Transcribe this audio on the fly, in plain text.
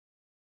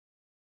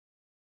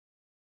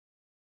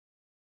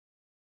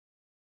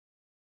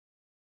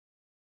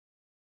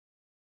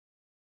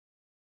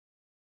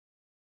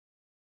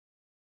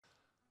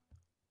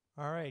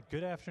All right,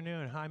 good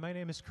afternoon. Hi, my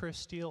name is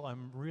Steele.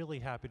 I'm really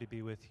happy to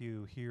be with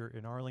you here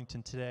in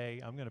Arlington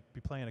today. I'm going to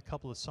be playing a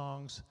couple of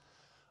songs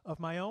of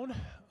my own,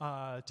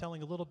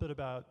 telling a little bit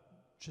about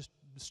just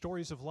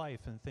stories of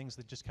life and things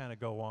that just kind of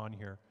go on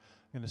here.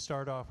 I'm going to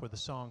start off with a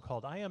song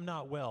called I Am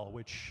Not Well,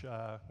 which,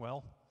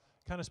 well,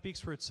 kind of speaks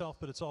for itself,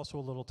 but it's also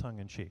a little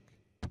tongue-in-cheek.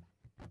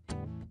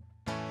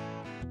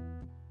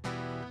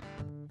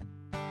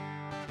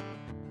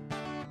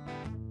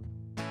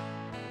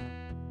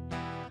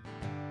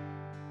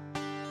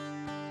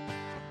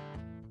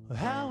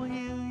 How are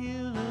you?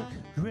 You look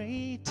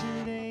great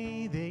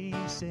today, they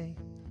say.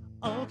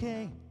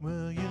 Okay,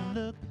 well, you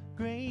look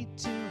great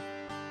too.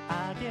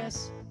 I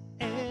guess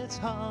it's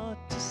hard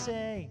to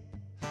say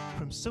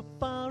from so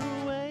far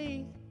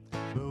away,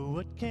 but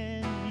what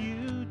can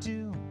you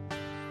do?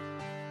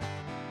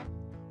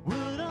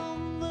 Wood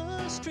on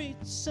the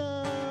streets,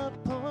 a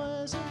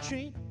poison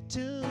treat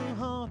to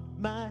haunt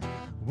my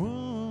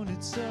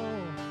wounded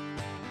soul.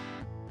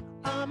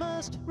 I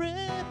must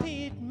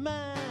repeat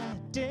my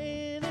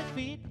daily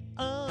feat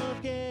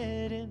of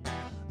getting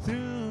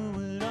through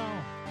it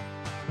all,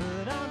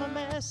 but I'm a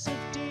mess of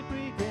deep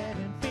regret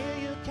and fear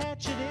you'll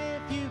catch it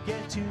if you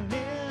get too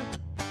near.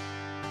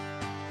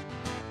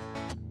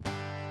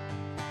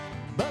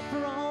 But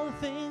for all the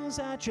things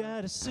I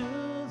try to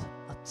soothe,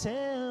 I'll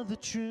tell the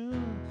truth.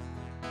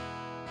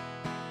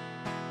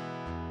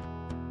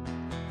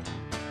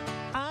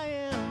 I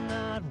am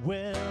not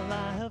well,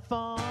 I have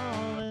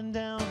fallen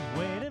down,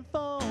 waiting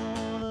for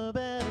the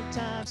better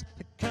times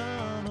to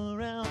come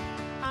around.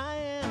 I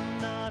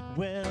am not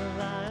well,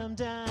 I am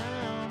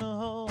down a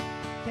hole.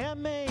 Can't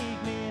make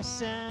me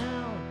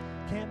sound,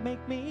 can't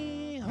make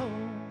me whole.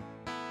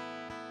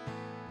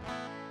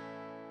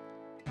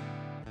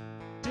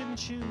 Didn't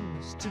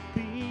choose to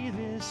be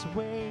this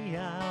way,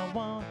 I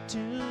want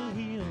to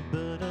heal,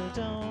 but I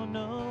don't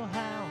know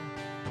how.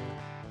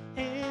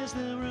 Is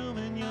there room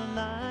in your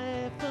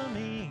life for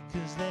me?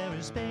 'Cause there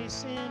is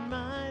space in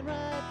mine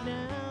right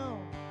now.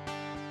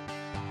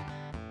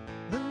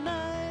 The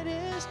night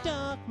is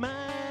dark,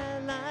 my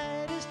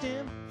light is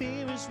dim,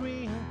 fear is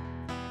real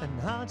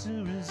and hard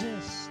to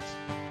resist.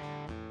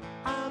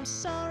 I'm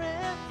sorry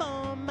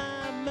for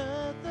my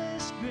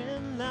mirthless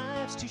grin,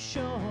 life's too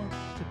short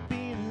to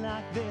be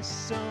like this.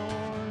 So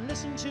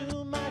listen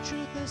to my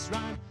truthless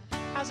rhyme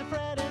as I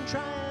fret and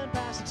try and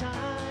pass the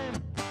time.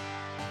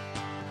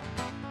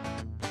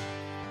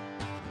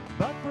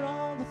 But for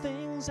all the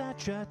things I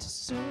try to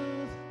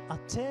soothe, I'll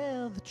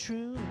tell the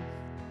truth.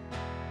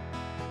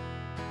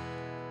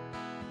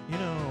 You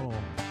know,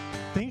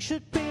 things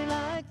should be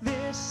like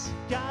this.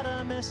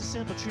 Gotta miss a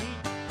simple treat,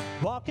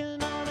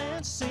 walking on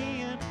and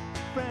seeing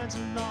friends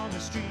along the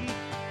street.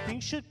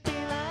 Things should be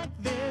like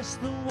this,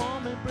 the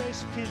warm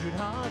embrace of kindred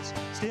hearts,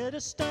 instead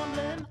of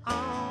stumbling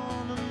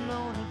on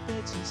alone in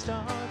fits and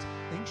starts.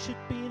 Things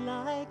should be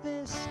like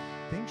this,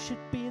 things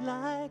should be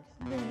like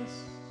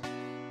this.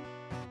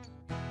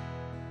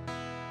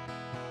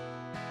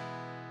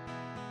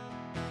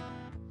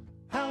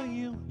 How are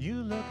you?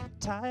 You look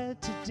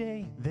tired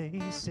today, they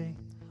say.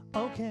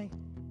 Okay,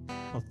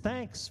 well,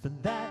 thanks for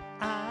that.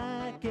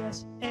 I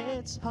guess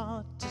it's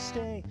hard to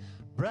stay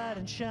bright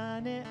and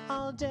shiny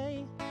all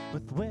day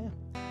with where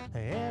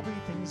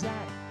everything's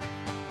at.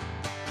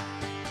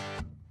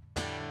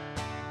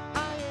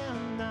 I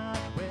am not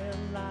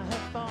well, I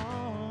have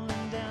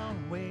fallen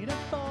down,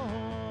 waiting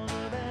for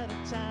the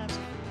better times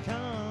to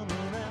come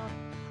around.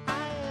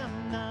 I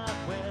am not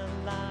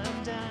well,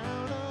 I'm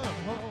down a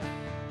hole.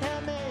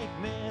 Can't make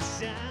me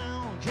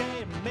sound,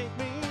 can't make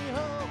me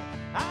whole.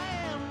 I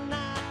am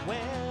not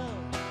well,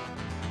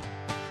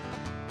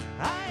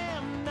 I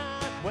am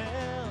not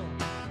well,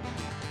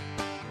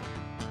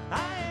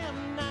 I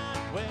am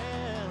not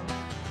well.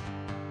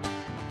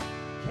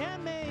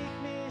 Can't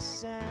make me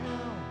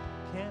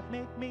sound, can't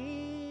make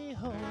me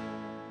whole.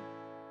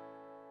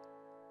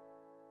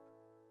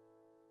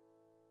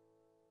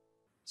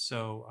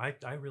 So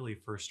I really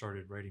first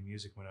started writing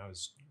music when I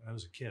was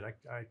a kid.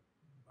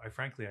 I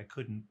frankly I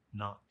couldn't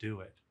not do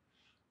it.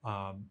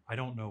 I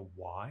don't know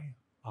why,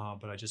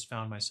 but I just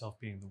found myself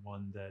being the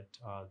one that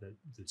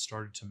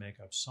started to make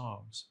up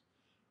songs.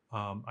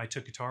 I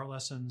took guitar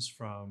lessons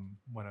from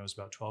when I was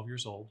about 12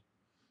 years old.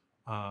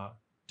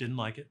 Didn't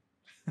like it.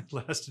 It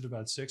lasted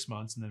about 6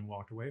 months and then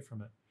walked away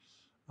from it.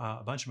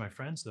 A bunch of my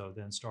friends, though,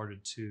 then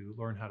started to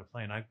learn how to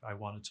play, and I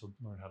wanted to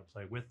learn how to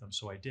play with them,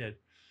 so I did.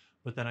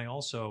 But then I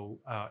also,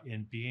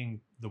 in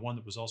being the one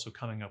that was also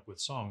coming up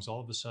with songs, all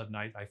of a sudden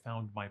I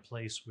found my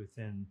place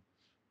within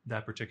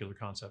that particular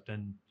concept.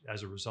 And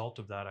as a result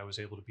of that, I was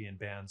able to be in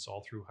bands all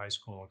through high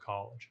school and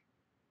college.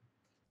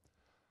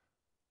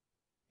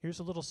 Here's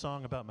a little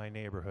song about my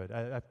neighborhood.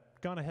 I've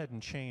gone ahead and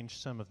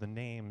changed some of the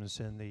names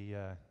and the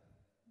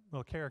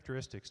little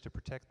characteristics to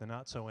protect the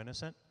not so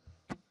innocent,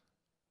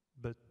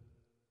 but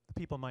the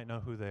people might know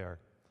who they are.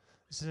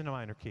 This is in a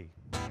minor key.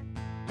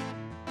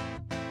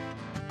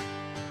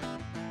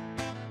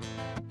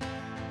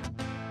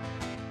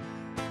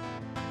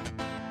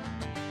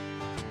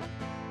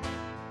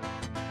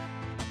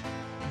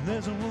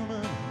 There's a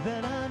woman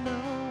that I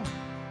know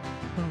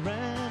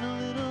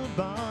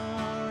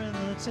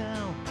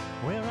town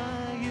where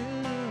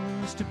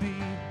I used to be.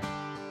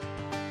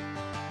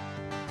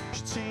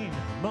 She'd seen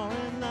more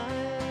in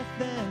life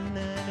than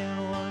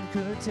anyone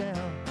could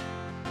tell,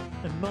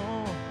 and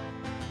more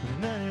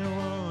than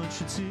anyone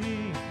should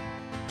see.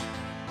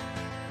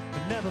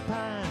 But never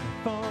pine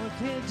for a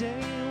clear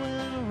day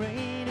when a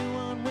rainy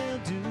one will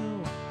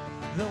do,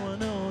 though I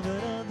know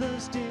that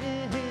others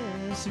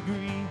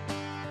disagree.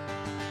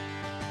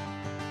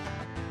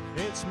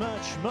 It's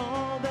much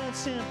more than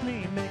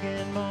simply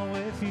making more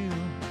with you.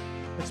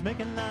 It's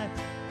making life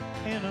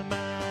in a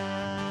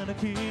minor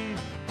key.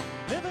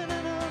 Living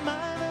in a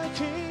minor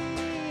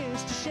key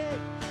is to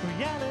shape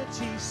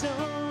reality so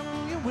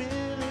your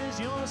will is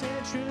yours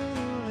and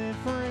truly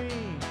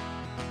free.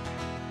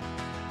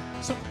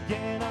 So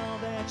forget all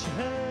that you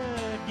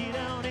heard, get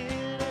on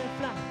in and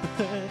fly the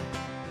third,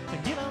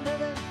 and get on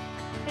living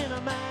in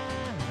a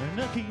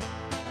minor key.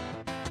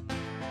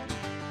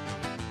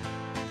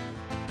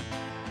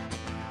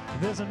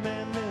 There's a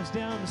man lives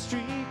down the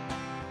street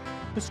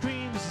who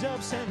screams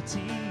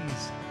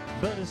obscenities,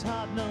 but his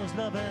heart knows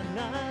love and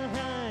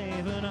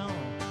life and all.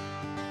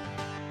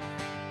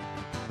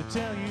 To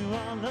tell you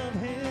all of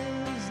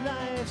his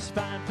life's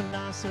fine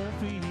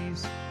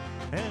philosophies,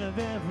 and of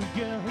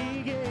every girl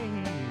he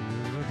gave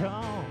a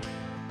call.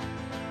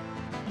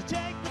 You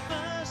take the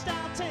first,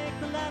 I'll take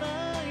the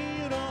latter.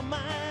 You don't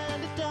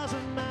mind, it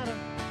doesn't matter.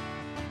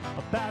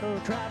 A battle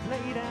cry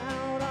played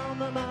out on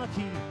the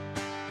marquee.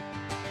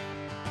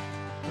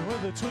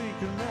 With a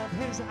twinkle of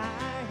his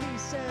eye, he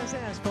says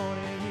as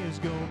 40 years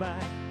go by,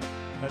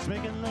 that's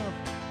making love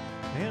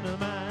in a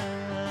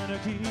minor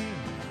key.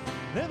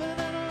 Living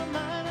in a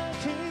minor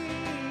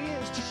key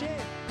is to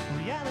shape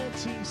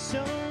reality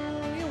so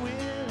your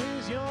will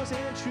is yours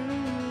and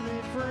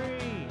truly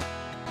free.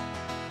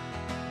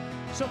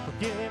 So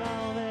forget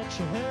all that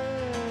you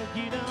heard,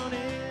 get on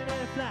in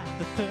and fly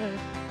the third,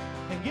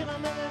 and get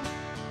on living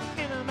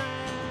in a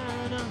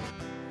minor.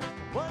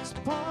 What's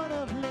the point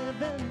of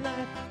living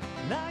life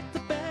like the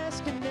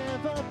best can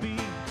never be?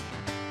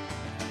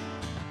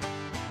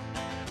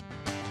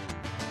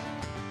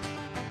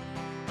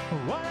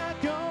 Why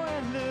not go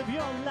and live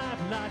your life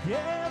like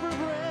every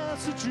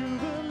breath's a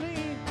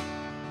jubilee?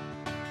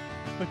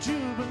 A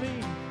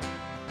jubilee,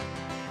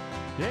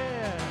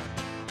 yeah.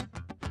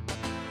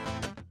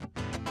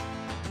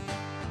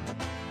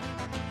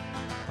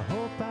 I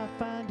hope I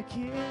find a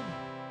kid,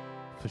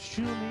 for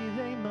surely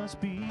they must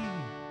be,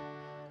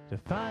 to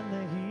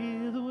finally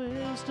hear the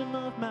wisdom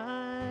of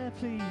my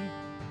plea.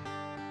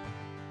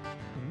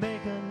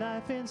 Make a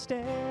life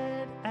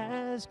instead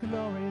as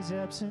glory's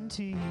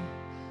absentee,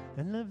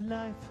 and live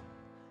life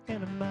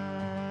in a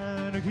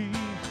minor key.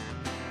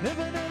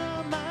 Living in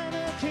a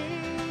minor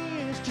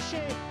key is to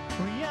shape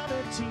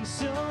reality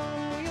so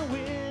your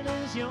will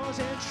is yours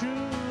and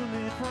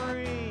truly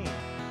free.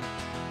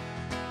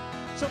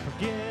 So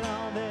forget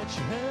all that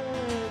you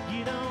heard,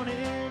 get on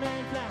in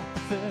and fly the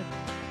third,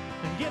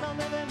 and get on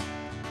living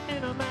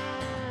in a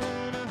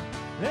minor,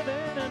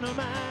 living in a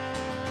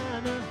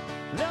minor,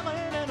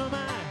 living in a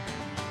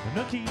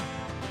minor key.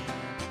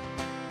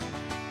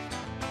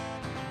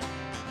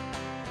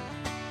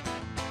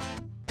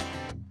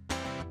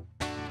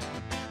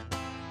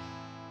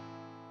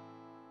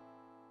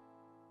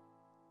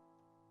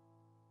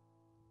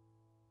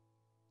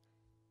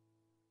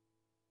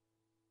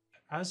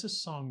 As a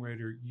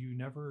songwriter, you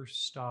never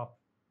stop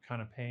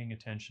kind of paying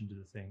attention to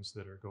the things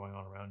that are going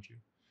on around you,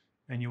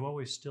 and you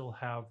always still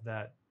have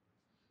that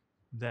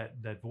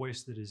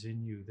voice that is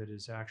in you that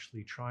is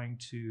actually trying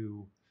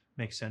to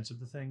make sense of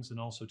the things and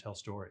also tell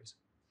stories.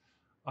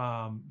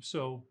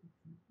 So,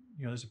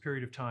 there's a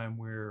period of time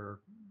where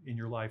in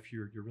your life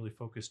you're really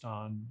focused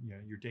on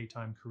your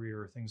daytime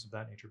career or things of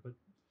that nature, but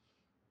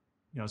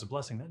as a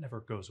blessing that never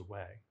goes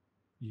away.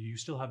 You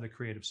still have the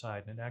creative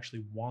side, and it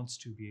actually wants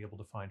to be able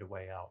to find a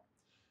way out.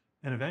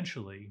 And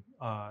eventually,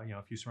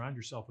 if you surround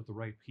yourself with the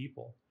right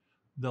people,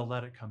 they'll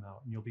let it come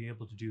out, and you'll be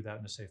able to do that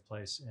in a safe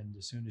place. And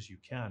as soon as you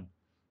can,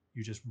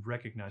 you just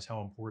recognize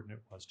how important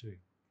it was to you.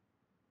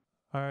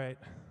 All right.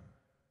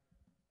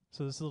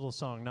 So this little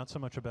song, not so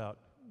much about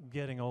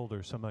getting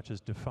older, so much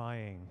as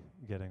defying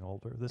getting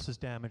older. This is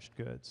Damaged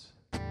Goods.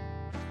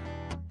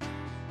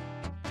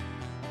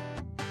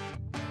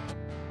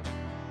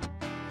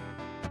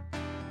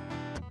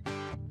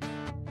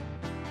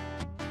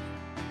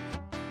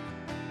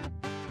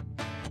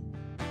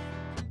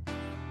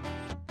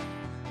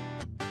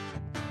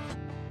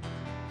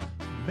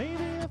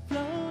 Maybe I've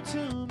flown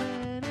too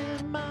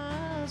many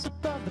miles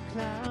above the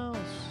clouds.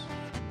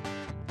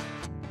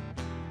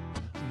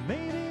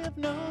 Maybe I've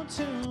known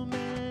too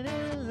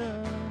many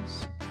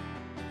loves.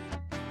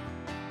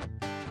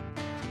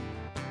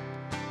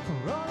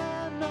 For all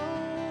I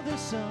know, there's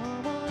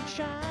someone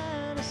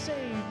trying to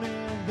save me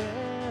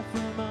there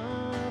from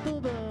up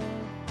above.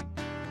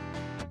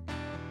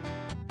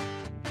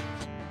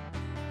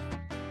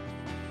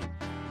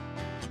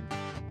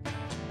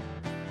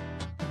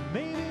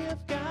 Maybe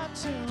I've got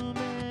too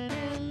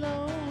many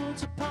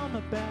loads upon my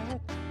back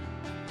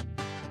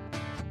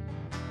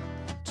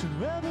to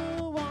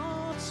ever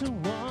want to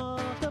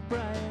walk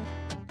upright.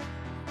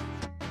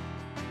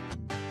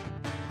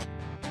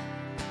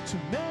 Too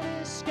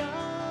many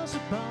scars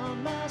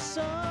upon my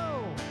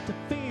soul to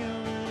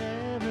feel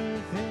that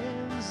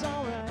everything's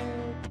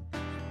alright.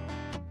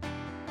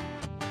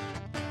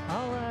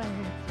 Alright.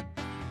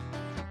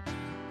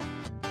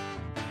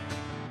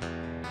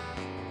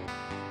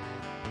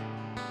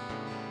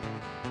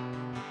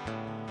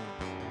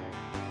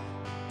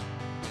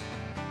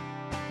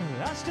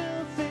 I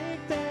still think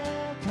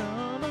there'll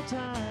come a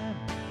time,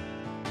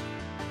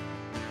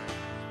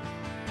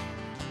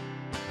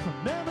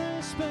 a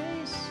memory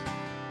space,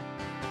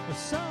 or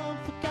some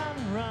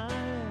forgotten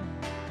rhyme,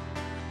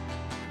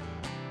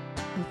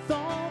 with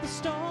all the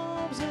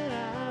storms that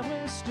I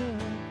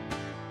withstood.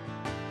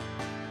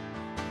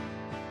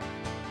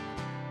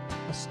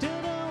 I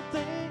still don't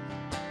think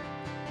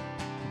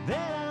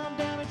that I'm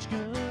damaged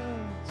goods.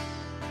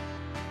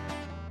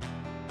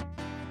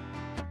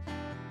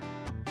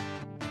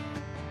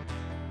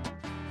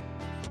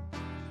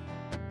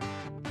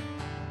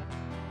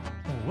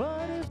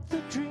 What if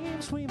the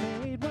dreams we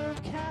made were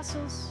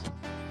castles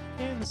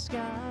in the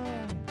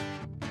sky?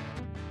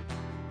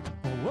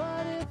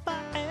 What if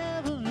I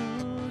ever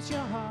lose your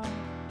heart?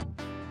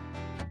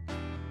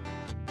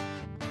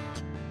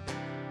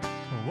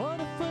 What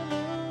if we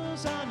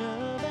lose our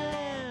nerve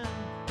and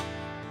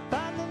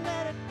finally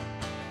let it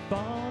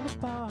fall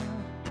apart?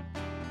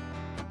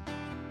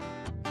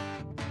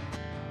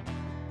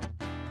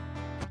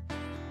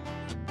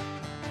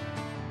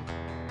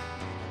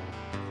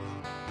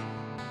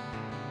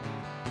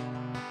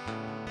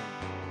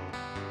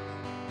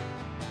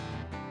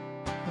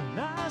 And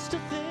I still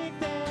think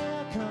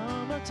there'll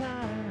come a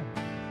time,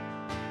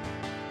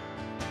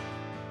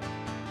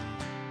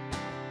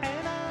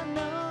 and I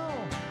know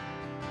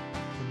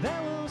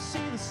that we'll see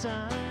the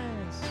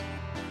signs.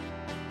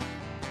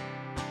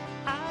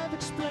 I've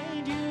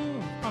explained,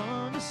 you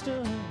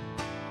understood.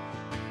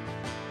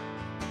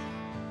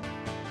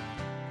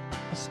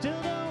 I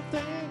still don't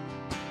think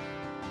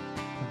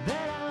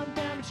that I'm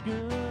damaged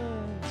goods.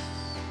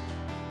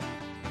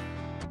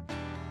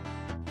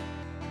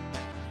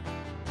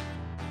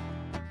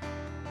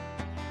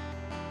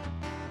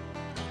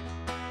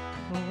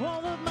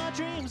 All of my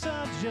dreams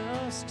are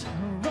just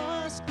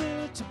rust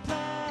glued to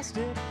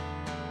plastic.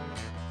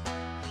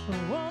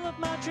 All of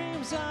my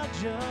dreams are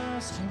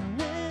just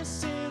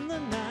missing the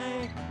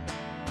night.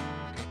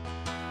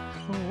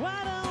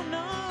 I don't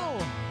know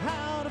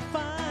how to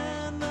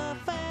find the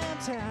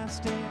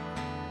fantastic.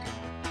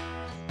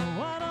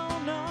 I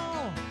don't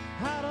know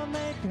how to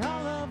make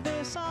all of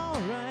this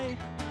alright.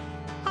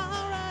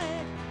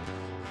 Alright.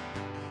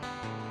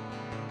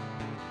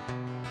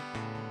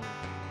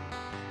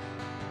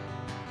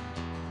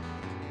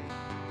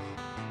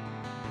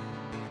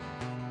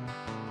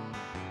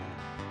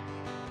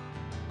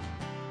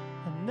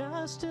 And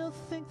I still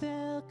think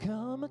there'll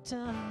come a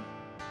time,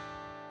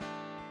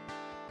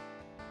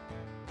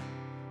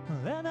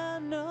 and I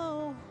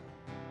know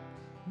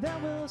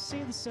that we'll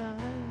see the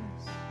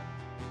signs.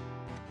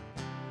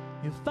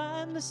 You'll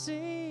finally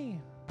see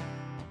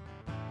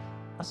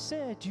I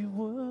said you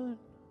would.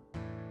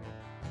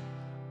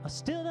 I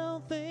still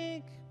don't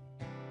think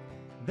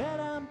that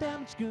I'm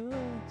damaged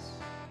goods.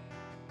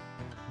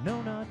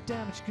 No, not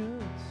damaged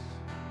goods.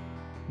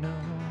 No.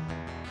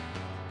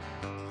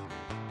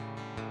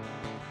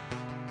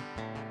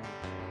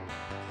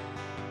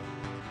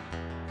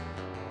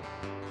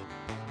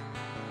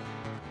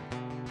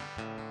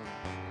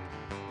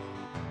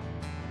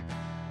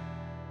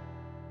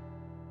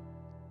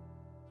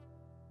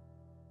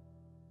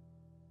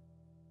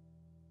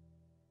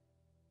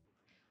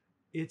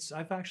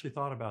 I've actually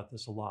thought about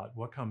this a lot.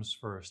 What comes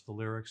first, the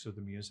lyrics or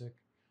the music?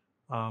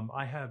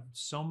 I have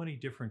so many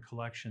different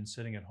collections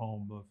sitting at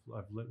home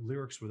of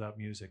lyrics without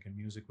music and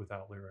music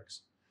without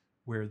lyrics,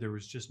 where there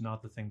was just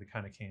not the thing that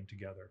kind of came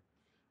together.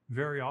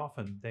 Very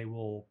often they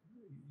will,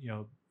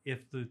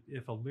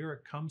 if a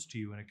lyric comes to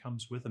you and it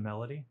comes with a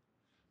melody,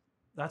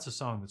 that's a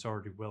song that's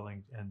already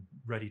willing and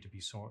ready to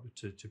be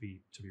to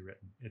be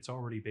written. It's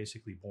already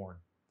basically born.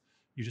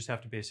 You just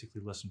have to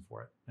basically listen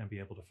for it and be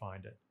able to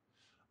find it.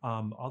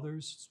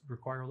 Others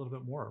require a little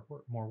bit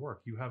more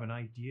work. You have an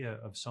idea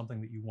of something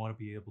that you want to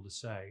be able to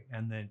say,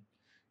 and then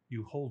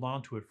you hold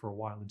on to it for a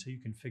while until you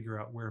can figure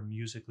out where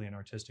musically and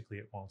artistically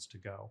it wants to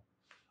go.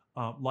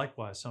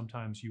 Likewise,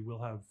 sometimes you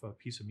will have a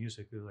piece of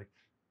music that you're like,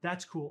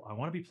 that's cool, I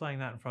want to be playing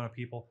that in front of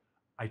people.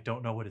 I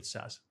don't know what it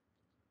says.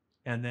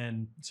 And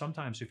then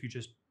sometimes if you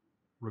just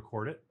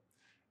record it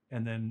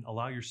and then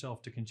allow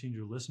yourself to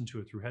continue to listen to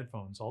it through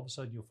headphones, all of a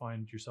sudden you'll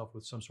find yourself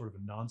with some sort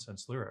of a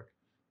nonsense lyric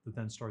that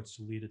then starts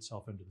to lead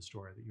itself into the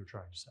story that you're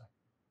trying to say.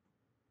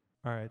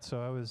 All right, so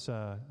I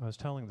was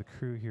telling the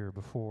crew here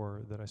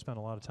before that I spent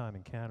a lot of time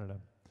in Canada.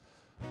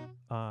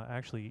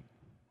 Actually,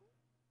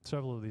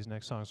 several of these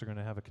next songs are going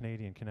to have a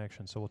Canadian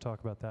connection, so we'll talk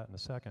about that in a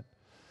second.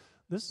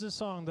 This is a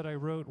song that I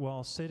wrote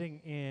while sitting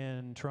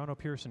in Toronto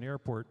Pearson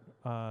Airport,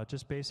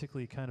 just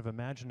basically kind of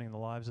imagining the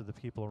lives of the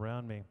people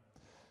around me.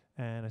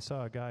 And I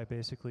saw a guy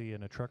basically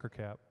in a trucker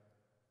cap,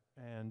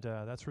 and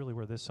that's really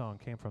where this song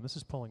came from. This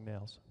is Pulling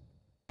Nails.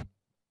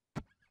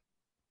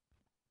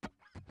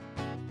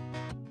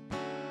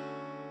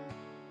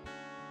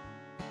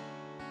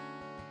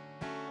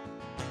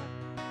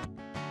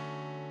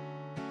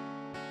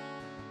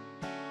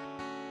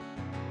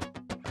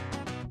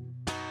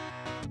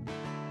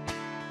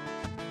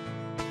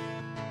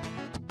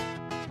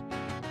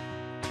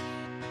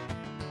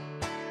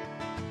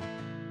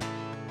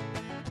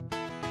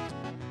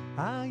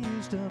 I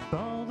used up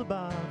all the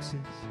boxes,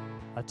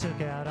 I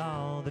took out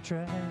all the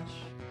trash.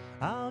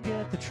 I'll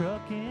get the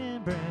truck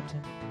in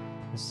Brampton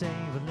and save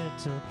a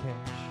little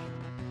cash.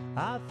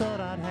 I thought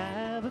I'd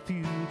have a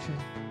future,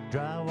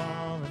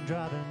 drywall and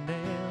driving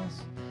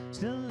nails.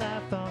 Still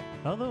I thought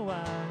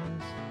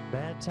otherwise,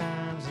 bad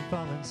times and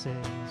falling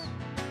sales.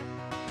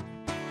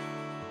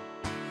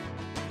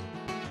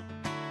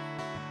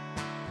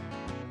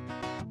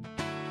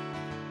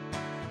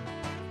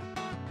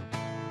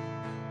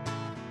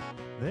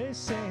 They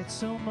say it's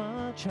so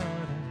much harder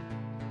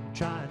to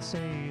try and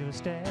save a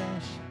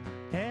stash.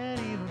 Can't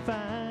even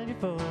find your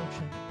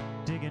fortune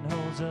digging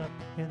holes up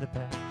in the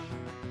patch.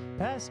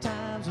 Past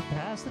times will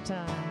pass the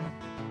time,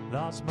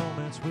 lost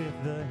moments with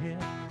the hip.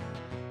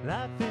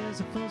 Life is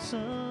a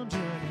fulsome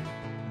journey,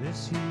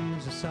 this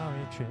here's a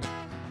sorry trip.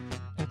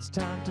 It's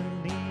time to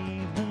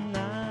leave the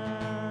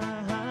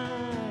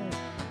night.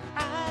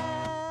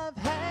 I've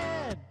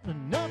had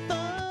enough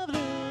of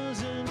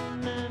losing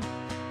and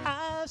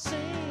I've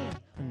seen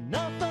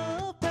enough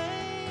of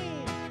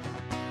pain.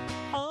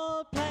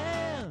 All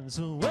plans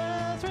are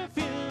worth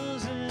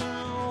refusing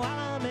while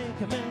I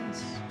make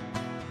amends.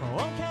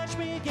 Won't catch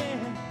me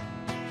again,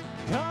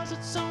 'cause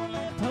it's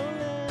only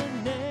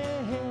pulling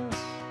nails.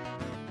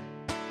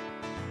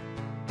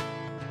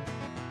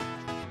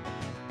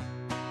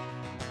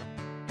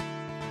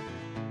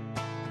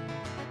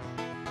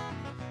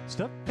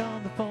 Stuck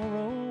on the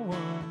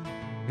 401,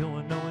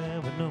 going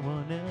nowhere with no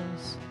one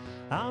else.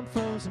 I'm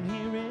frozen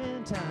here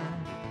in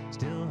time,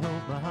 still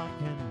hope my heart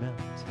can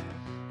melt.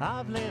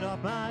 I've laid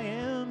off my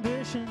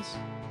ambitions,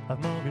 I've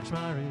mortgaged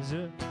my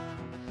reserve.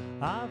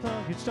 I've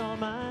mortgaged all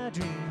my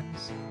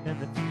dreams and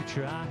the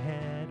future I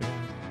had.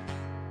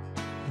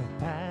 The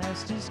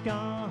past is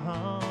gone.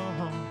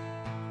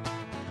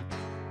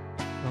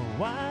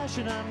 Why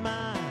should I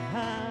mind?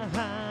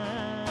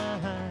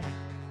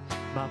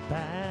 My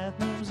path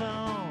moves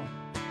on.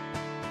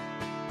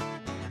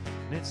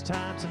 It's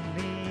time to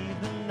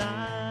leave the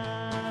night.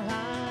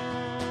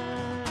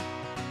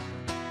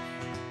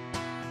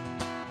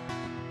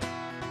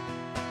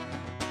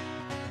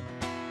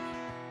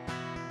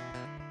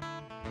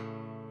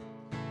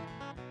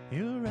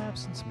 Your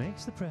absence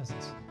makes the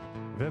presence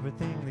of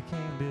everything that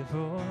came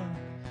before.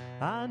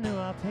 I knew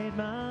I paid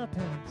my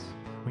penance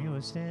when you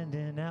were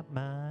standing at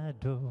my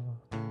door.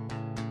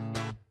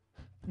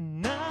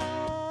 And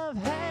I've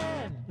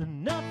had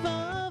enough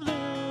of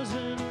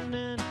losing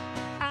and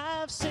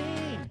I've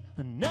seen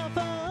enough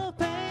of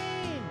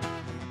pain.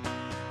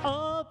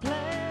 All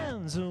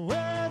plans are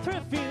worth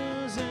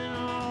refusing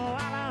while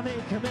I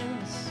make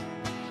amends.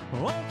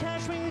 Won't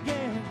catch me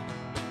again,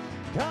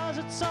 'cause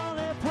it's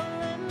only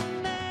pulling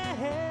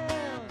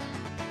nails.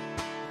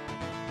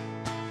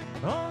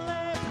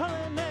 Only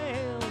pulling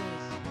nails.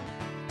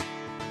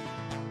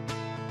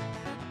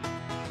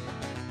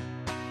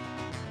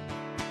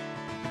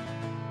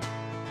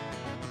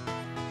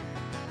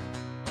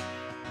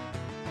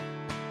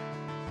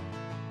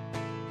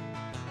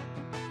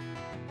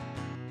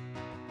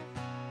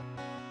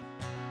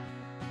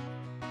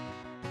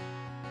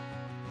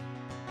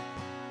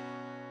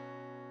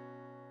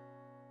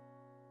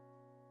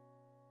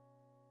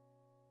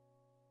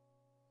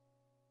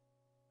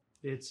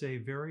 It's a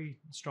very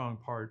strong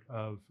part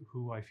of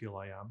who I feel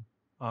I am.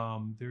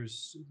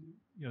 There's,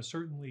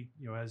 certainly,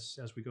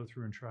 as we go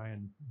through and try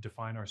and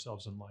define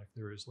ourselves in life,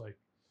 there is like,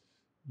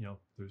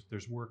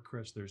 there's work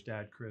Chris, there's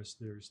dad Chris,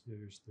 there's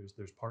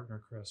partner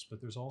Chris, but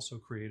there's also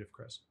creative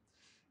Chris.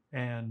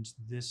 And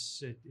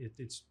this,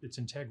 it's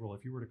integral.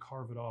 If you were to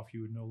carve it off,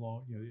 you would no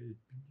longer, you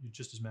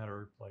just as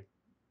matter like,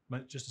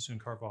 might just as soon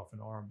carve off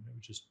an arm.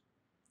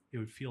 It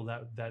would feel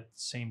that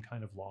same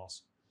kind of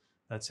loss.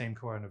 That same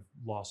kind of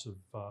loss of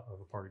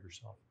a part of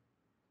yourself.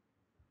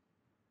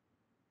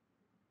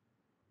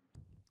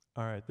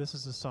 All right, this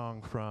is a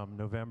song from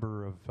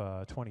November of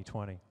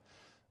 2020.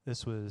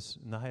 This was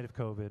in the height of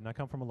COVID, and I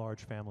come from a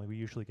large family. We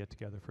usually get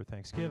together for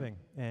Thanksgiving,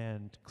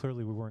 and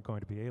clearly we weren't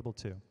going to be able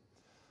to.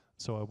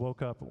 So I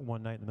woke up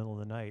one night in the middle of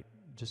the night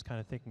just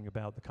kind of thinking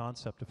about the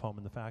concept of home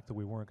and the fact that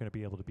we weren't going to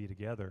be able to be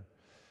together.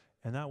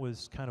 And that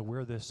was kind of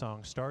where this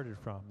song started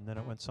from, and then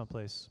it went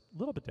someplace a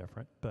little bit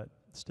different, but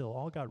still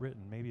all got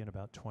written maybe in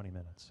about 20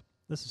 minutes.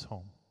 This is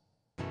Home.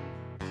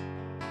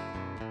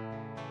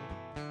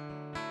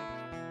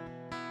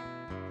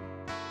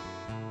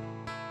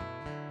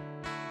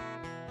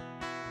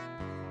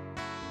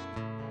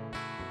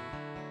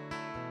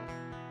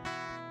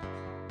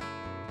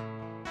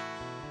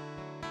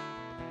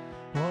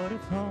 What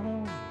if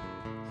home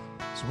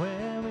is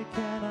where we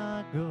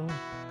cannot go,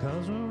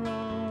 'cause we're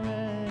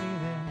already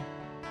there?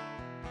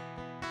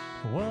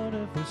 What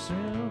if we're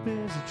so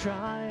busy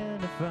trying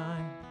to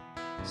find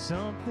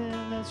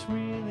something that's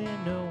really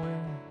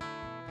nowhere?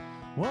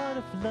 What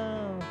if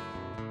love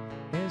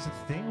is the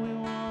thing we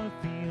want to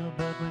feel,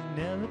 but we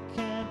never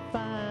can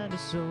find a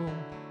soul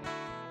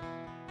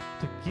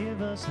to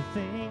give us the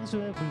things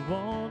that we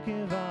won't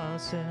give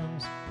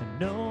ourselves, and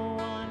no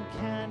one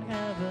can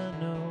ever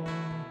know?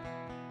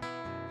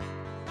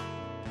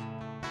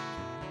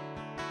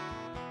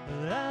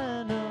 But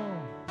I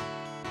know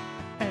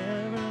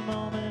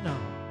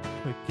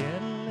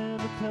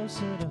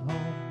closer to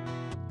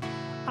home.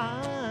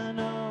 I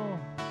know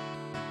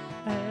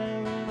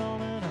every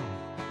moment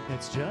on,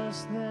 it's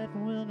just that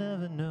we'll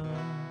never know.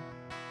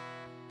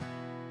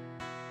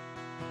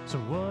 So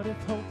what if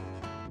hope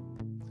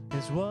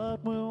is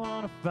what we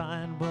want to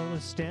find? Well, we're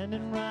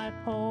standing right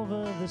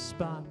over the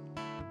spot.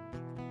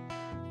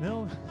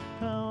 No,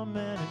 oh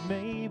man, it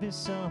may be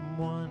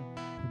someone,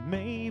 it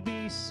may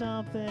be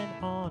something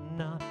or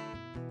not.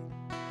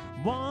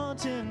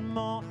 Wanting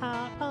more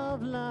out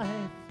of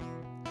life,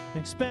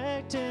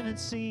 expecting and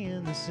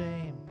seeing the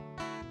same.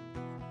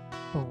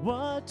 But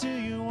what do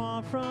you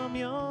want from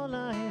your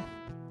life,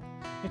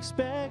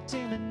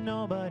 expecting that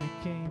nobody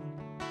came?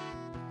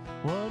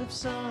 What if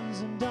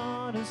sons and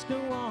daughters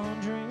go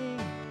wandering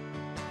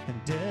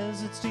and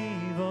deserts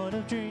devoid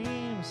of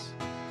dreams?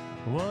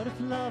 What if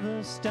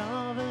lovers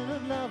starving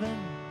of loving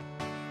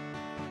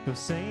go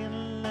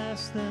saying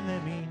less than they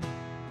mean?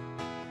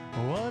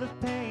 What if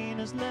pain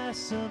is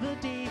less of a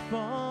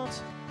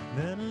default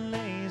than a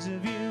laser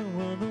view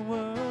of the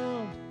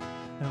world?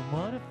 And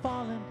what if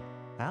falling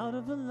out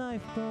of a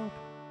lifeboat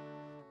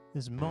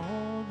is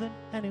more than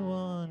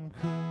anyone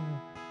could?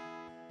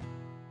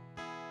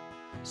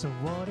 So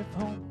what if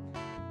home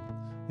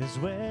is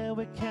where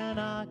we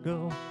cannot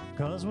go,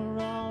 'cause we're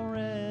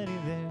already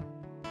there?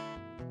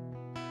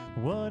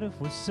 What if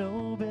we're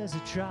so busy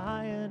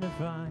trying to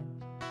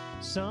find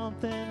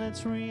something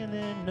that's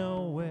really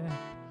nowhere?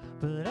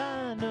 But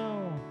I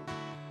know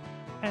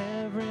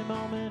every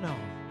moment on,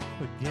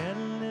 we're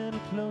getting a little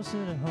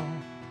closer to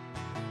home.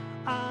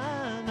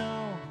 I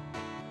know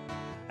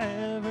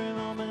every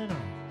moment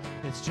on,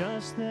 it's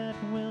just that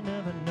we'll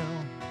never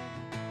know.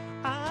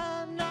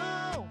 I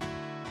know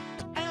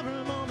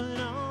every moment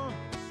on,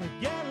 we're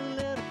getting a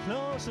little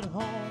closer to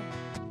home.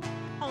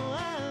 Oh,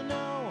 I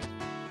know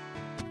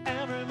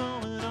every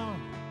moment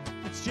on,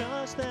 it's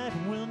just that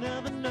we'll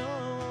never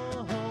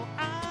know.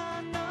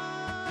 I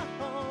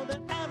know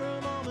that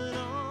every moment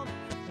on,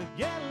 we're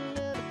getting a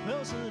little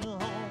closer to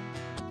home.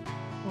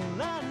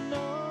 Well, I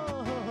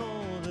know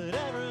that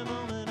every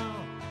moment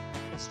on,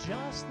 it's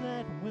just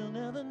that we'll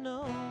never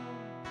know.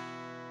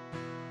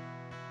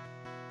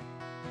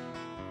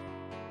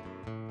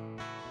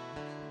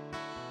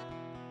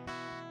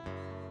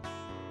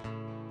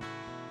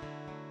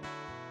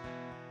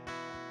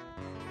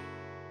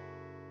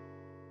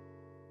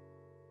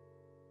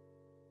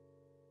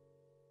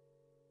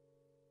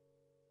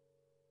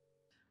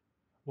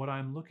 What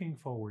I'm looking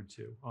forward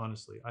to,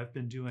 honestly, I've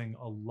been doing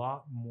a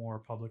lot more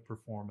public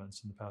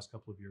performance in the past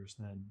couple of years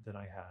than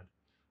I had.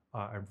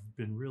 I've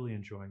been really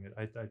enjoying it.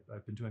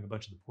 I've been doing a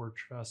bunch of the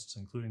Porch Fests,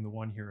 including the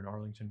one here in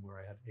Arlington where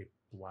I had a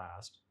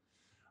blast.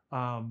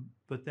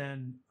 But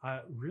then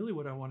really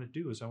what I want to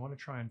do is I want to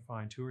try and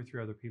find 2 or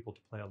 3 other people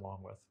to play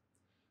along with.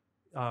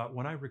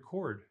 When I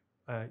record,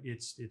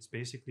 it's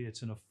basically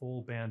it's in a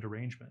full band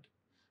arrangement.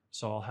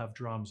 So I'll have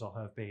drums, I'll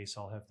have bass,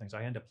 I'll have things.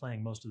 I end up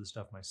playing most of the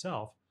stuff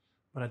myself,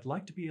 but I'd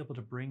like to be able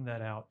to bring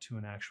that out to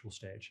an actual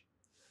stage.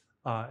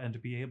 And to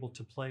be able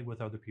to play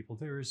with other people.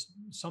 There is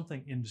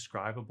something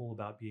indescribable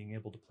about being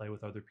able to play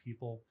with other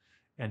people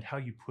and how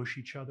you push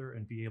each other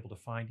and be able to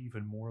find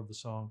even more of the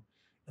song.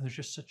 And there's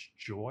just such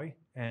joy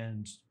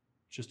and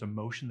just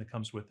emotion that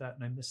comes with that.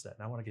 And I miss that.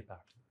 And I want to get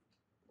back to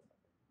that.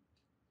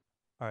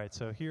 All right,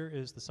 so here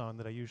is the song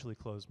that I usually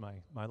close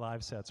my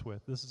live sets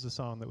with. This is a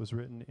song that was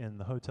written in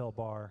the hotel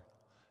bar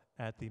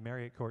at the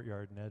Marriott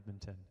Courtyard in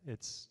Edmonton.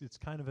 It's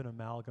kind of an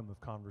amalgam of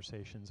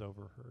conversations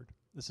overheard.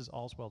 This is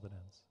All's Well That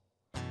Ends.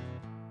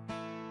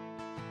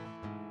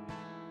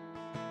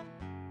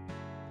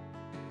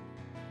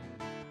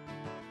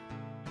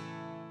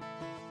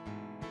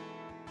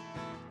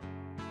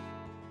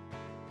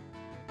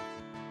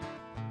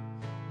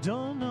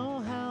 Don't know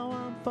how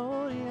I'm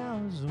 40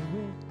 hours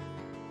away.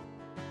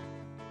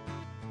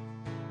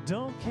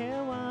 Don't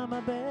care why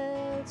my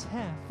bed's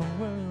half a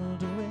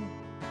world away.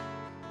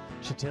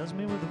 She tells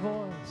me with a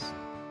voice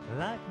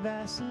like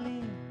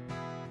Vaseline.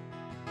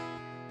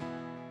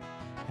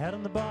 Out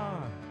on the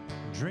bar,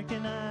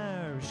 drinking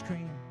Irish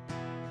cream.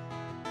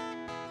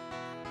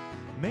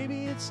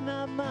 Maybe it's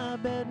not my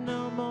bed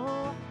no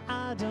more,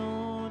 I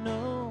don't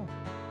know.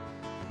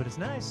 But it's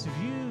nice of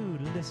you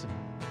to listen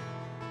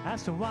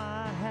as to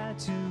why I had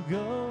to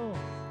go.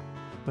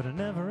 But I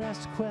never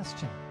asked a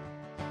question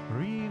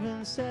or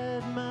even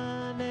said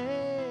my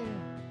name.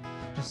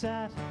 Just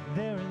sat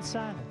there in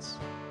silence,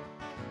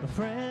 a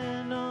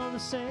friend all the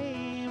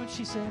same. And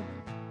she said,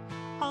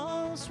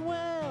 all's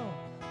well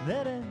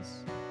that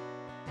ends.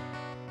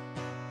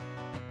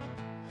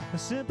 A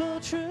simple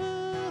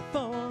truth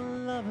for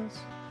lovers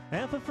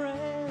and for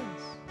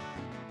friends.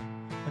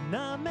 And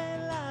I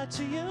may lie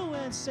to you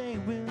and say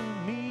we'll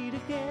meet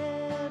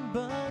again,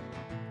 but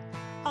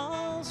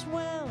all's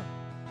well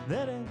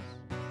that ends.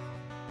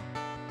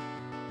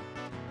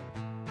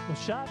 Well,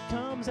 shot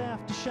comes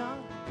after shot,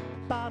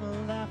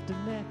 bottle after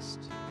next.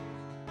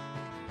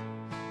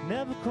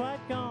 Never quite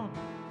gone,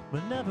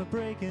 but never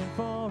breaking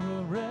for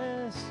a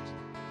rest.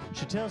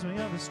 She tells me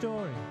of her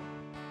story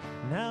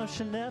and how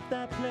she left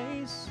that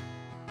place,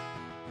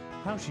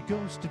 how she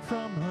ghosted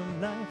from her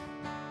life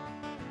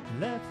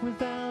left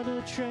without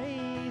a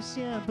trace.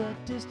 Yeah,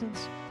 but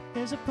distance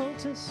is a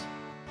poultice,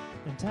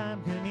 and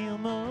time can heal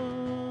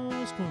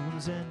most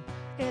wounds. And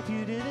if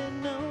you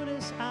didn't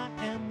notice, I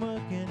am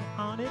working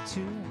on it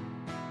too.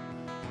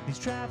 These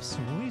traps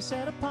we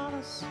set upon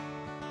us,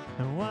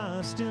 and while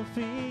I still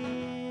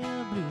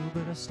feel blue,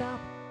 but I stop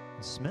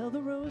and smell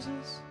the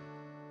roses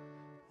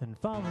and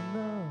fall in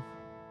love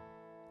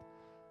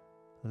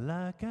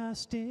like I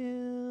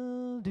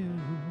still do.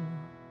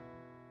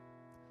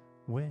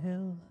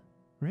 Well,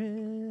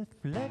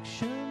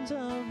 reflections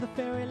of the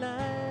fairy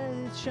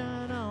lights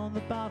shine on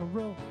the bottle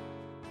rope.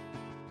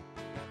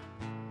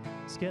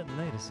 It's getting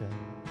late, I said.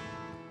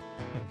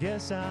 I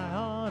guess I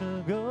ought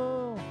to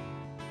go.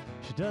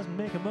 She doesn't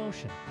make a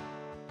motion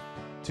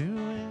to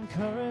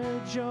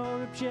encourage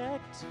or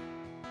object.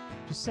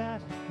 She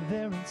sat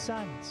there in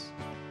silence,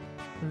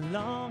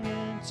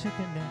 longing to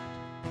connect.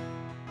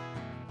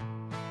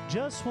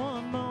 Just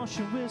one more,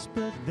 she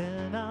whispered,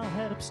 then I'll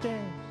head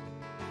upstairs.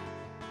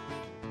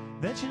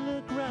 Then she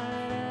looked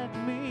right at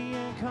me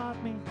and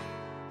caught me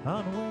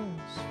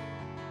unawares.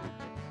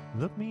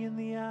 Looked me in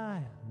the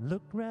eye,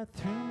 looked right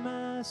through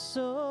my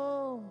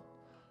soul,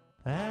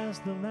 as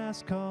the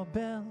last call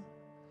bell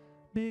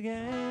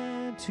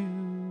began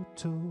to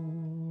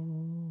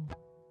toll.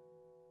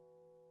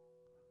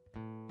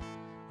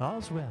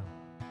 All's well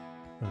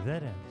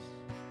that ends.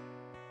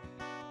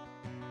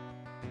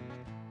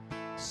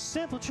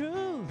 Simple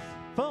truth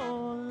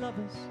for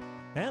lovers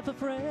and for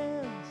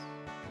friends.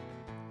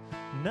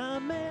 And I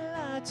may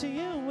lie to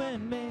you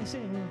and may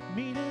say we'll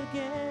meet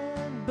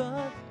again,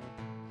 but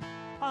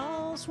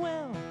all's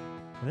well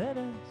that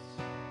ends.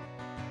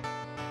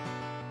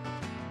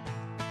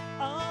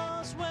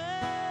 All's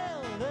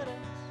well that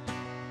ends.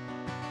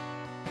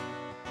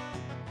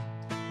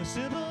 The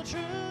simple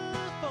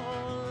truth for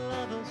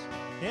lovers,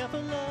 and for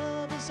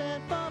lovers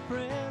and for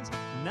friends.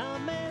 And I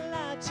may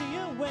lie to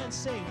you and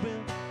say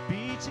we'll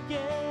be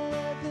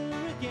together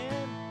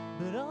again,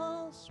 but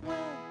all's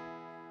well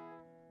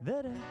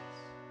that ends.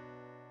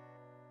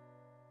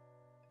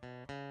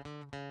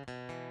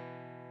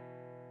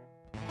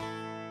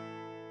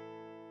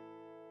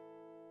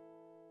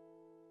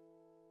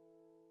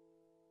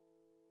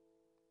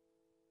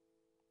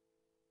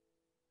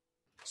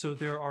 So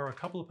there are a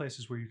couple of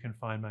places where you can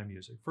find my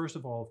music. First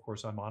of all, of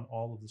course, I'm on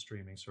all of the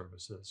streaming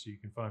services. So you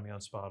can find me on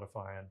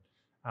Spotify and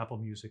Apple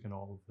Music and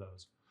all of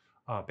those.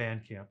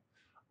 Bandcamp.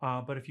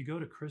 But if you go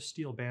to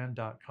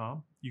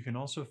chrissteeleband.com, you can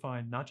also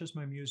find not just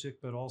my music,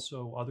 but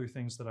also other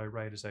things that I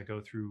write as I go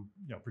through,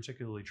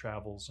 particularly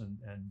travels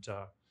and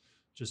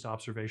just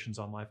observations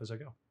on life as I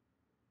go.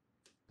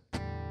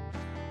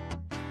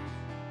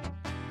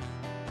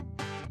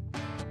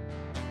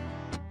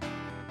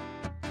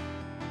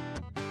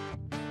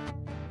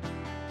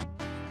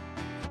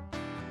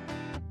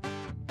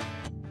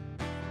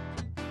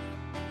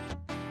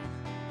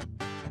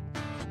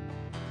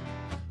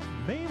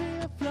 Maybe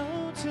I've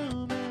flown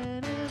too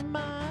many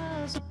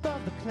miles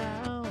above the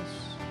clouds.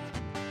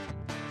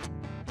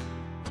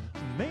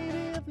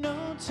 Maybe I've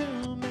known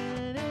too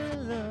many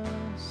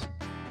loves.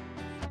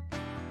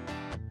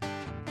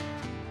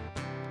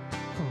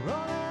 For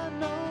all I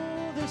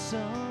know, there's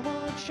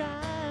someone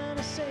trying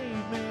to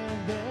save me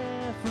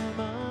there from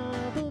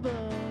up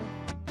above.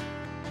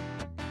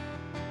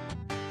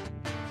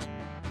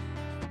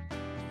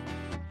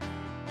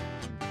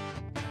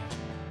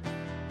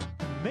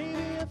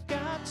 Maybe I've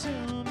got too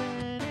many.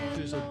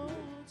 There's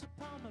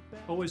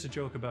always a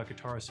joke about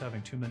guitarists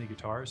having too many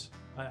guitars.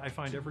 I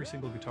find every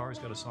single guitar's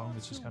got a song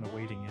that's just kind of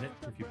waiting in it.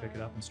 If you pick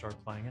it up and start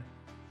playing it,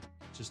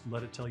 just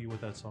let it tell you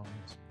what that song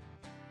is.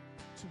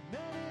 Too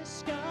many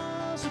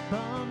scars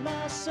upon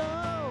my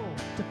soul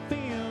to feel